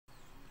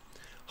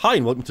Hi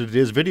and welcome to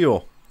today's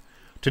video.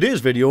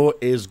 Today's video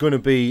is going to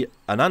be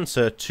an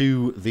answer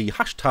to the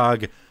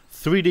hashtag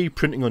 3D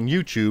printing on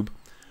YouTube.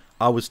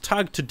 I was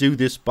tagged to do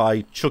this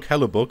by Chuck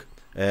Hellebuck.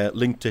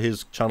 Link to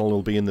his channel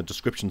will be in the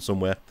description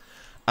somewhere.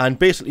 And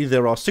basically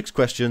there are 6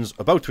 questions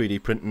about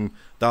 3D printing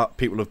that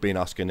people have been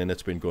asking and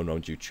it's been going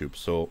around YouTube.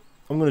 So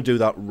I'm going to do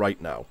that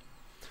right now.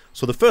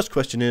 So the first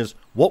question is,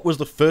 what was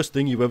the first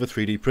thing you ever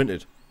 3D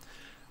printed?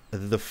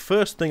 The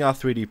first thing I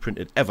 3D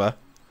printed ever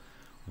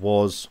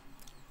was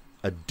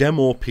a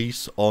demo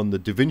piece on the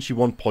DaVinci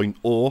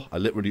 1.0. I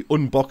literally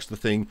unboxed the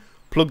thing,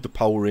 plugged the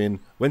power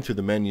in, went through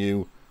the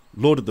menu,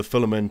 loaded the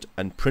filament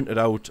and printed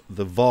out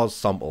the vase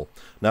sample.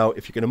 Now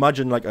if you can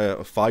imagine like a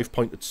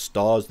 5-pointed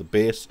star as the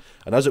base,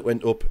 and as it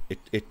went up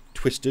it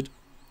twisted.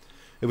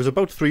 It was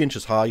about 3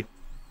 inches high.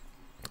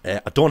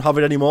 I don't have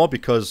it anymore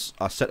because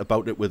I set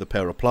about it with a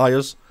pair of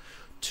pliers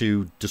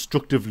to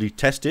destructively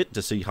test it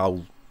to see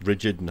how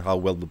rigid and how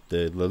well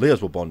the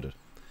layers were bonded.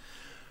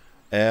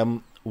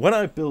 When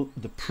I built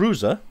the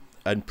Prusa,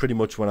 and pretty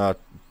much when I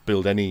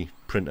build any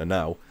printer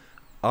now,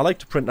 I like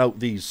to print out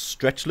these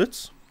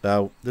Stretchlets.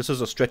 Now, this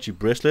is a stretchy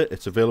bracelet.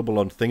 It's available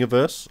on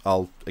Thingiverse.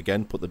 I'll,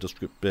 again, put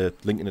the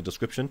link in the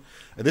description.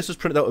 And this is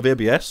printed out of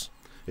ABS.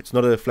 It's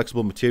not a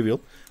flexible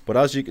material. But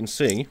as you can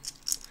see,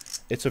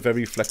 it's a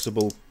very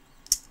flexible,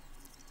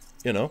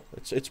 you know,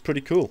 it's pretty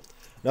cool.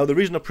 Now, the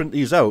reason I print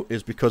these out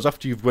is because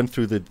after you've went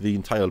through the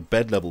entire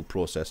bed level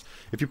process,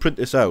 if you print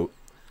this out,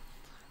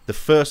 the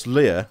first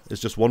layer is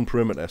just one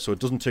perimeter, so it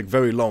doesn't take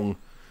very long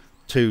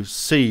to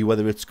see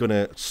whether it's going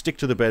to stick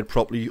to the bed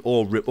properly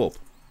or rip up.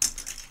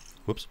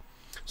 Whoops.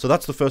 So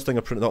that's the first thing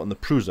I printed out on the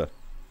Prusa.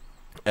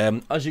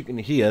 As you can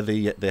hear,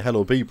 the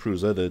Hello B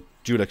Prusa, the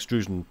dual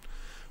extrusion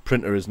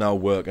printer, is now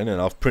working,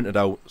 and I've printed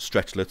out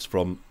stretchlets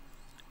from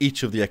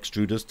each of the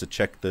extruders to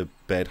check the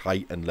bed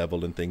height and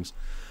level and things.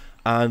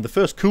 And the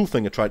first cool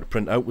thing I tried to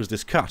print out was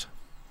this cat.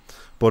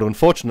 But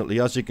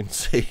unfortunately, as you can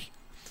see,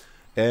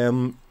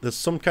 there's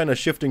some kind of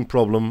shifting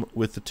problem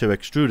with the 2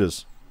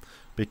 extruders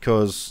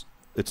because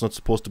it's not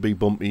supposed to be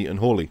bumpy and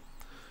holy.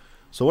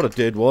 So what I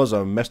did was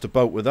I messed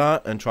about with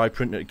that and tried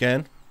printing it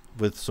again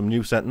with some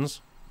new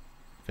settings.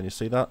 Can you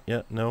see that?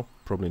 Yeah, no,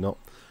 probably not.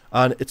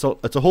 And it's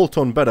a whole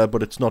ton better,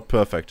 but it's not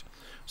perfect.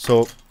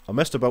 So I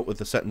messed about with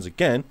the settings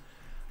again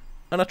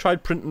and I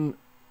tried printing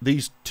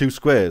these 2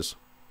 squares.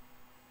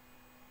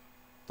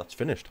 That's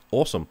finished.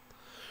 Awesome.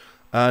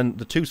 And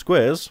the 2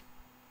 squares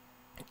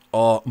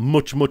are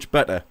much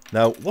better.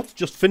 Now what's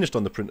just finished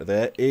on the printer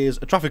there is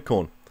a traffic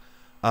cone,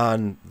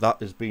 and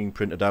that is being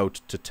printed out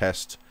to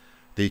test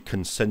the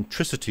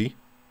concentricity,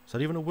 is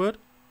that even a word?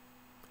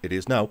 It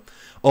is now,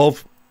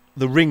 of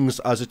the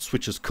rings as it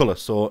switches colour,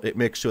 so it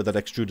makes sure that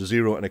extruder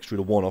 0 and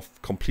extruder 1 are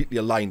completely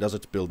aligned as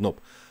it's building up.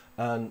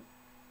 And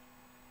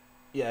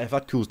yeah, if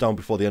that cools down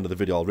before the end of the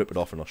video I'll rip it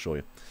off and I'll show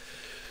you.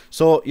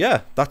 So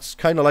yeah, that's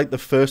kind of like the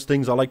first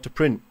things I like to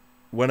print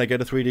when I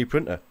get a 3D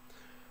printer.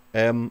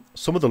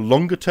 Some of the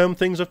longer term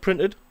things I've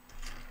printed.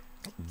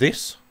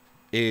 This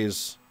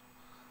is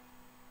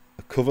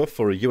a cover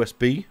for a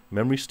USB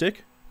memory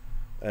stick.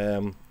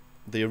 The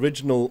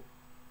original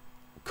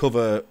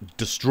cover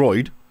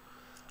destroyed,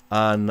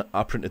 and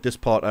I printed this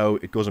part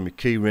out. It goes on my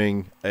key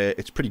ring.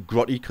 It's pretty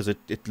grotty because it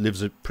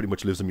pretty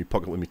much lives in my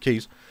pocket with my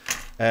keys.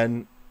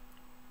 And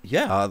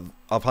yeah,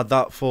 I've had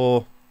that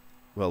for,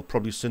 well,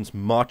 probably since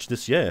March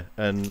this year,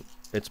 and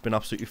it's been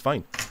absolutely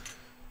fine.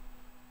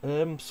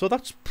 So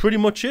that's pretty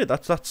much it.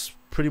 That's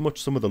pretty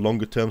much some of the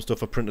longer term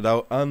stuff I printed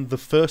out, and the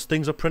first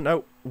things I print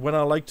out when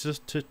I like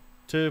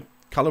to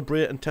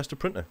calibrate and test a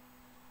printer.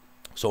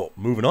 So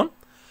moving on.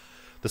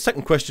 The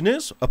second question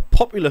is, a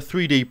popular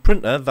 3D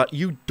printer that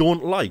you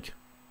don't like.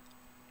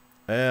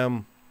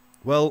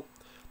 Well,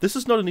 this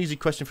is not an easy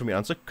question for me to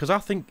answer because I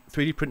think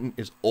 3D printing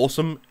is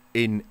awesome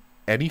in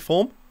any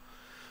form.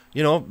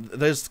 You know,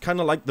 there's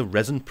kind of like the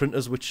resin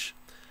printers, which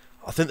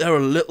I think they're a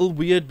little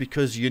weird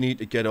because you need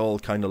to get all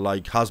kind of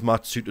like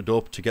hazmat suited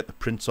up to get the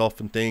prints off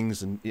and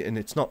things, and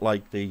it's not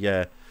like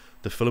the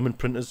filament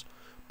printers.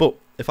 But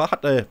if I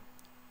had to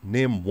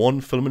name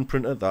one filament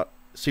printer that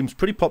seems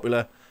pretty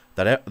popular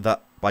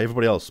that by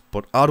everybody else,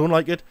 but I don't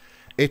like it,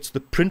 it's the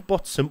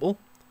PrintBot Simple.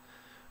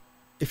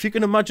 If you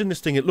can imagine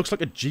this thing, it looks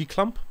like a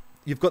G-clamp.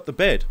 You've got the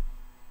bed.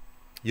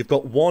 You've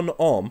got one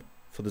arm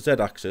for the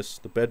Z-axis.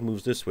 The bed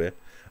moves this way.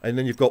 And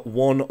then you've got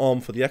one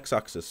arm for the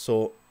X-axis,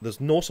 so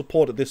there's no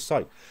support at this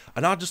side.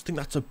 And I just think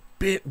that's a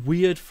bit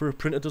weird for a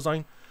printer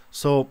design.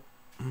 So,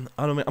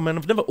 I mean,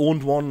 I've never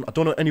owned one. I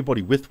don't know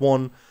anybody with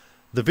one.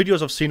 The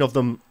videos I've seen of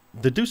them,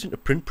 they do seem to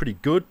print pretty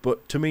good,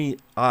 but to me,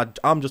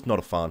 I'm just not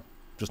a fan.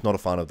 Just not a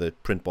fan of the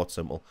PrintBot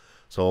Simple.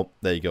 So,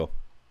 there you go.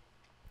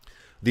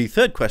 The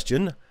third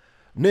question,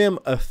 name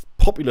a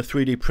popular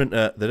 3D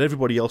printer that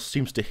everybody else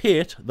seems to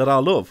hate that I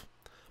love.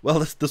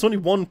 Well, there's only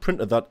one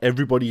printer that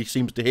everybody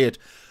seems to hate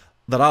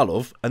that I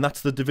love, and that's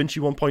the DaVinci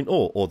 1.0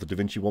 or the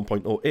DaVinci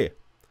 1.0A,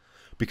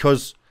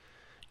 because,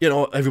 you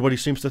know, everybody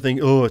seems to think,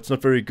 oh, it's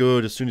not very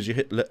good. As soon as you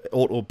hit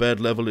auto bed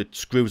level, it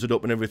screws it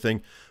up and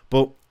everything.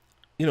 But,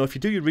 you know, if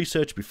you do your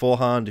research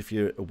beforehand, if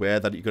you're aware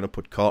that you're going to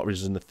put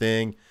cartridges in the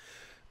thing,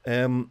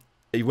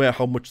 aware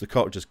how much the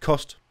cartridges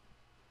cost,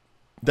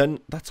 then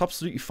that's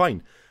absolutely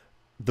fine.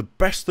 The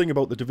best thing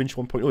about the DaVinci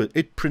 1.0 is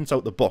it prints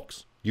out the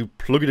box. You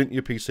plug it into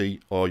your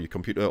PC or your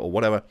computer or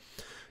whatever,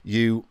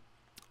 you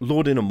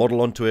load in a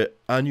model onto it,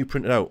 and you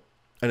print it out,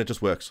 and it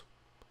just works.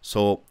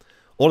 So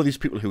all of these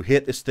people who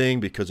hate this thing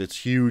because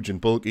it's huge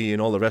and bulky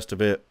and all the rest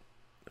of it,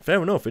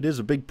 fair enough, it is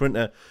a big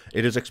printer,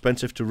 it is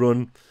expensive to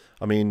run.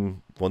 I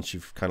mean, once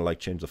you've kind of like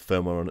changed the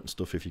firmware on it and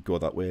stuff, if you go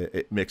that way,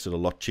 it makes it a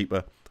lot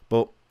cheaper.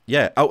 But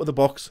yeah, out of the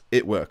box,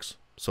 it works.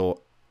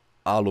 So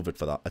I love it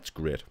for that. It's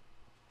great.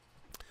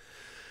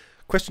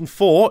 Question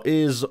 4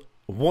 is,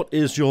 what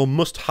is your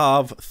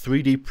must-have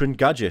 3D print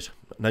gadget?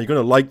 Now, you're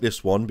going to like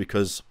this one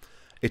because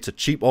it's a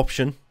cheap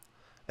option.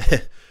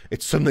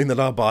 It's something that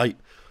I buy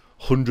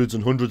hundreds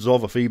and hundreds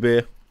of off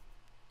eBay.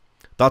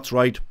 That's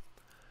right.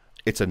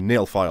 It's a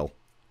nail file.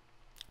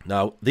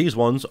 Now, these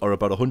ones are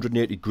about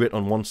 180 grit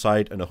on one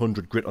side and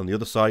 100 grit on the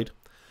other side.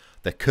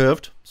 They're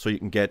curved, so you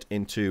can get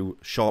into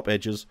sharp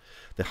edges.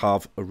 They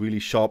have a really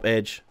sharp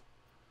edge,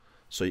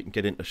 so you can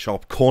get into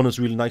sharp corners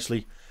really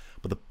nicely.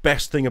 But the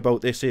best thing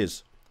about this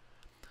is,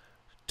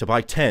 to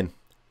buy 10,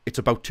 it's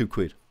about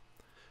 £2.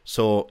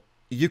 So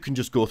you can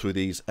just go through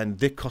these, and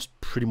they cost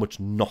pretty much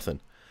nothing.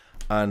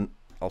 And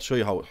I'll show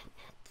you how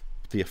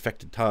the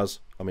effect it has.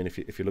 I mean, if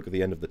you look at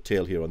the end of the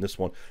tail here on this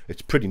one,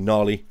 it's pretty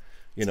gnarly,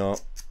 you know.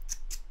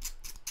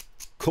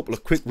 Couple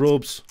of quick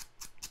rubs,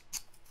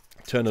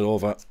 turn it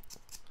over,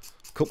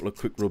 couple of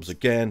quick rubs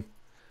again,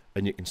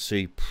 and you can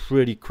see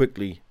pretty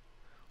quickly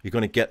you're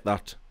going to get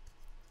that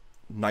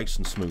nice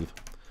and smooth.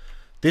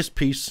 This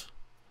piece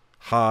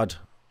had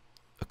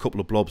a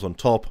couple of blobs on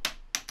top.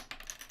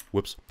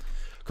 Whoops.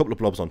 A couple of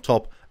blobs on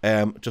top.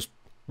 Just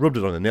rubbed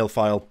it on a nail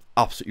file.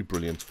 Absolutely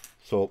brilliant.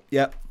 So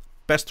yeah,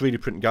 best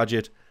 3D printing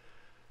gadget.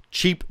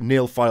 Cheap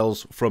nail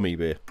files from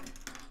eBay.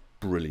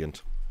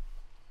 Brilliant.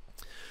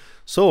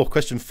 So,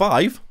 question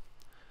 5.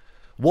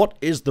 What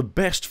is the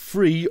best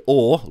free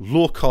or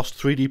low-cost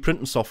 3D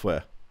printing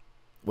software?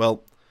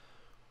 Well,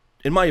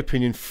 in my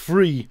opinion,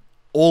 free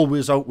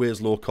always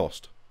outweighs low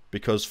cost,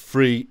 because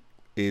free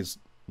is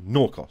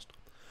no cost.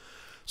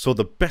 So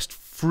the best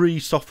free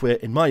software,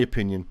 in my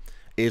opinion,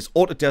 is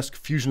Autodesk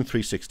Fusion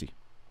 360.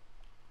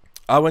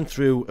 I went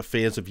through a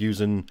phase of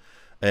using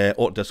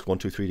Autodesk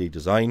 123D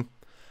Design,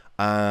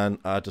 and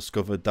I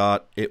discovered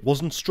that it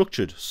wasn't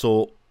structured.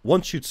 So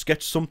once you'd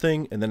sketched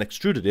something and then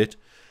extruded it,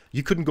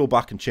 you couldn't go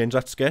back and change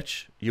that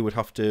sketch. You would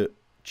have to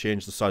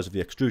change the size of the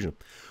extrusion.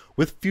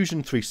 With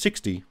Fusion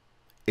 360,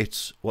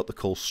 it's what they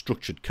call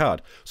structured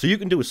CAD. So you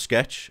can do a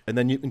sketch, and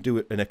then you can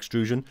do an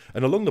extrusion,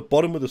 and along the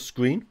bottom of the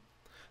screen,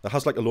 that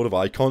has like a load of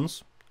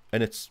icons,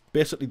 and it's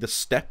basically the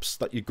steps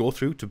that you go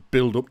through to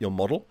build up your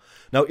model.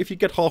 Now, if you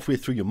get halfway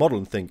through your model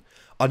and think,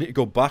 I need to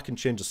go back and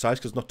change the size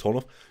because it's not tall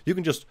enough, you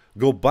can just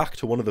go back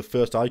to one of the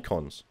first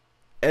icons,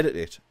 edit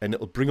it, and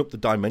it'll bring up the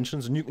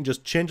dimensions, and you can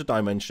just change the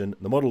dimension,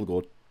 and the model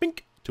will go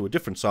bink to a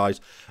different size,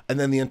 and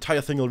then the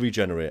entire thing will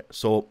regenerate.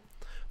 So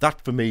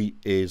that for me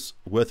is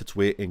worth its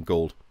weight in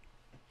gold.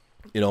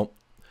 You know,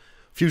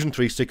 Fusion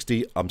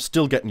 360, I'm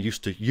still getting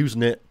used to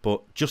using it,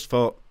 but just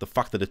for the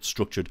fact that it's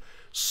structured,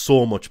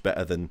 so much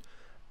better than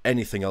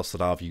anything else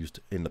that I've used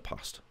in the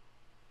past.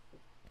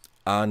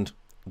 And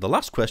the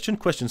last question,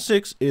 question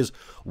 6, is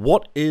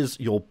what is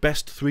your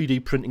best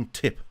 3D printing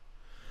tip?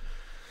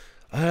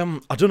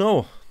 I don't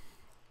know.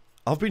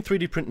 I've been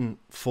 3D printing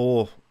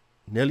for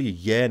nearly a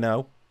year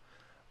now,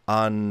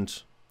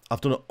 and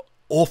I've done an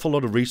awful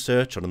lot of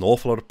research on an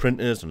awful lot of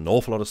printers and an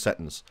awful lot of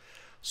settings.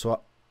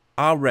 So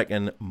I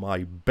reckon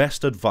my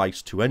best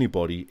advice to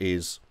anybody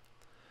is,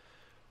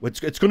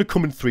 it's going to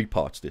come in 3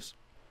 parts, this.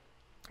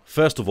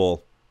 First of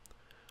all,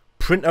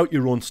 print out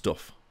your own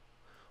stuff.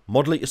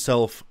 Model it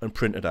yourself and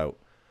print it out.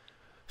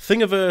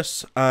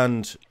 Thingiverse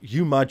and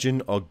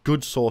Umagine are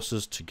good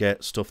sources to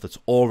get stuff that's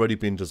already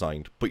been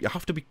designed, but you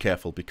have to be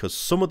careful because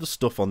some of the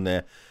stuff on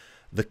there,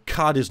 the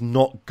CAD is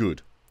not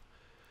good.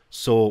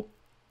 So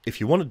if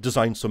you want to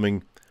design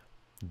something,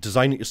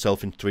 design it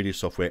yourself in 3D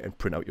software and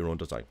print out your own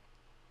design.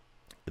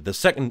 The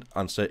second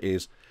answer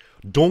is,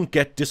 don't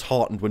get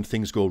disheartened when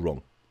things go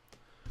wrong.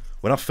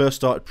 When I first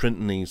started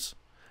printing these,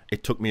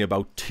 it took me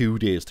about 2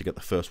 days to get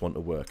the first one to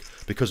work,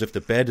 because if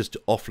the bed is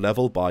off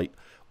level by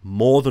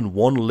more than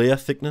 1 layer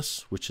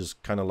thickness, which is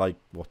kind of like,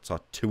 what's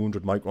that,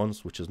 200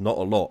 microns, which is not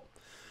a lot,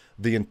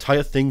 the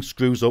entire thing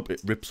screws up,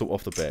 it rips up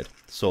off the bed.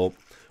 So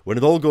when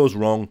it all goes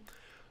wrong,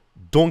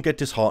 don't get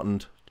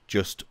disheartened,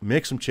 just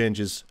make some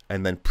changes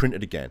and then print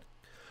it again.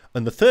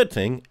 And the third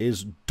thing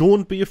is,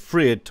 don't be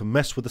afraid to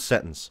mess with the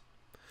settings.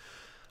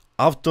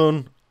 I've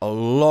done a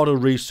lot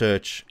of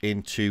research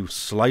into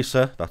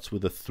Slicer, that's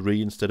with a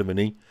 3 instead of an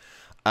E,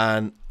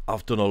 and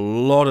I've done a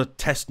lot of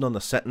testing on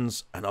the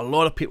settings, and a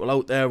lot of people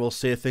out there will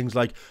say things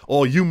like,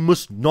 oh, you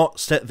must not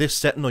set this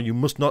setting, or you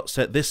must not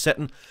set this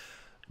setting.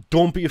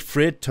 Don't be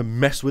afraid to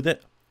mess with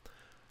it.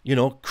 You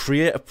know,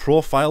 create a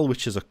profile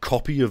which is a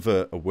copy of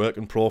a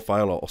working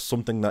profile or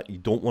something that you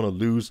don't want to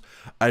lose,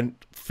 and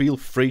feel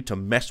free to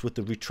mess with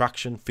the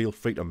retraction, feel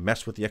free to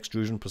mess with the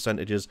extrusion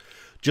percentages.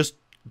 Just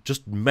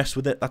just mess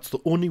with it. That's the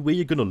only way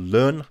you're going to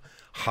learn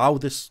how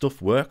this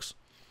stuff works.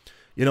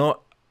 You know,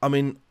 I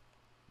mean,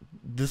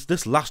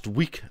 this last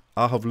week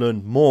I have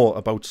learned more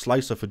about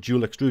slicer for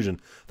dual extrusion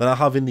than I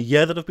have in the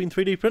year that I've been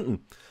 3D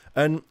printing.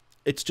 And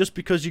it's just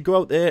because you go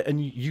out there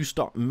and you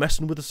start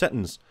messing with the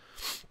settings.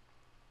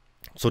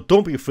 So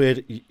don't be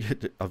afraid.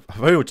 I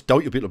very much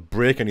doubt you'll be able to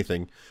break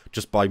anything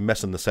just by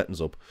messing the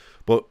settings up.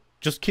 But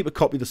just keep a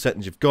copy of the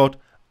settings you've got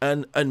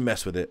and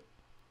mess with it.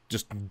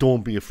 Just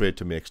don't be afraid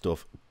to make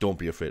stuff. Don't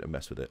be afraid to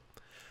mess with it.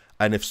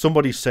 And if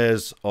somebody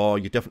says, oh,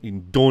 you definitely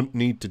don't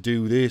need to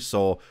do this,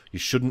 or you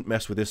shouldn't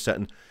mess with this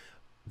setting,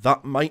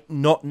 that might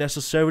not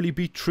necessarily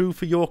be true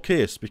for your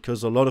case,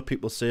 because a lot of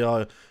people say,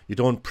 oh, you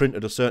don't print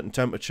at a certain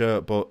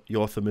temperature, but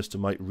your thermistor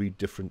might read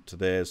different to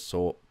theirs.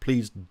 So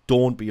please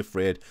don't be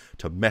afraid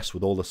to mess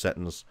with all the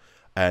settings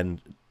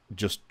and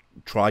just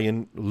try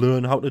and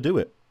learn how to do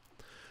it.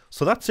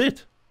 So that's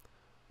it.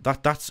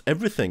 That's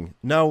everything.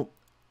 Now,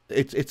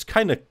 it's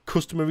kind of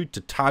customary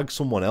to tag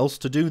someone else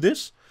to do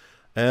this.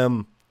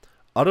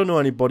 I don't know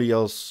anybody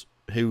else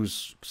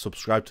who's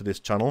subscribed to this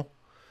channel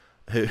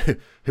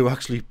who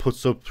actually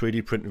puts up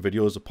 3D printing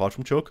videos apart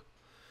from Chuck.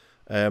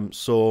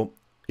 So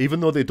even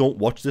though they don't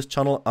watch this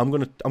channel, I'm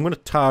gonna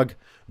tag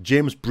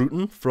James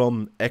Bruton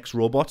from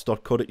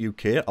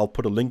xrobots.co.uk. I'll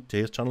put a link to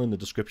his channel in the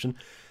description.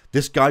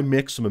 This guy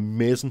makes some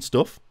amazing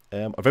stuff.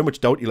 I very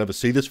much doubt you'll ever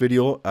see this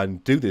video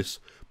and do this,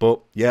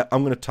 but yeah,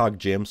 I'm gonna tag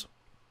James.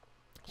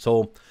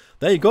 So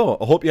there you go.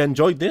 I hope you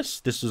enjoyed this.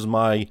 This is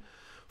my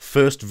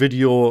first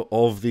video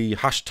of the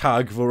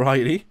hashtag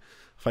variety.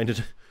 I find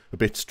it a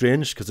bit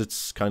strange because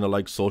it's kind of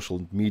like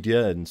social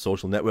media and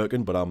social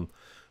networking, but I'm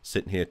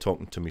sitting here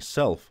talking to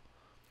myself.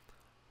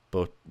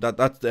 But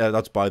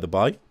that's by the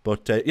by.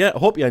 But yeah, I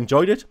hope you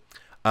enjoyed it.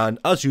 And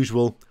as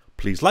usual,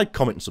 please like,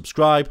 comment, and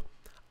subscribe.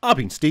 I've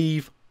been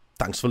Steve.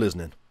 Thanks for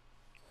listening.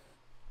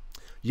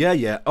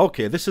 Yeah,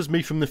 okay, this is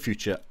me from the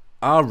future.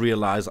 I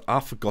realised I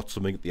forgot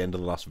something at the end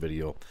of the last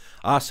video.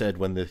 I said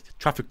when the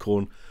traffic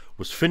cone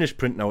was finished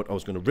printing out, I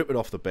was going to rip it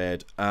off the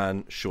bed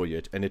and show you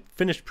it. And it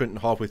finished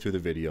printing halfway through the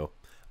video.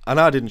 And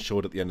I didn't show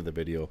it at the end of the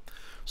video.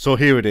 So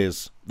here it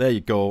is. There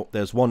you go.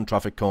 There's one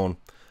traffic cone.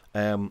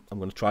 I'm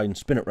going to try and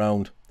spin it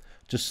round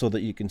just so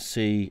that you can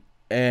see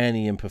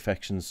any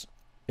imperfections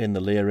in the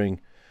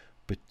layering,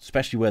 but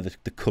especially where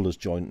the colours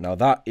join. Now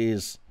that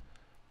is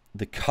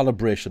the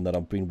calibration that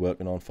I've been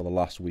working on for the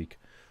last week.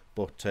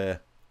 But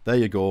there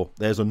you go.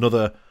 There's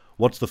another,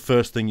 what's the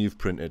first thing you've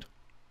printed?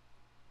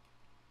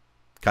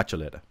 Catch you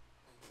later.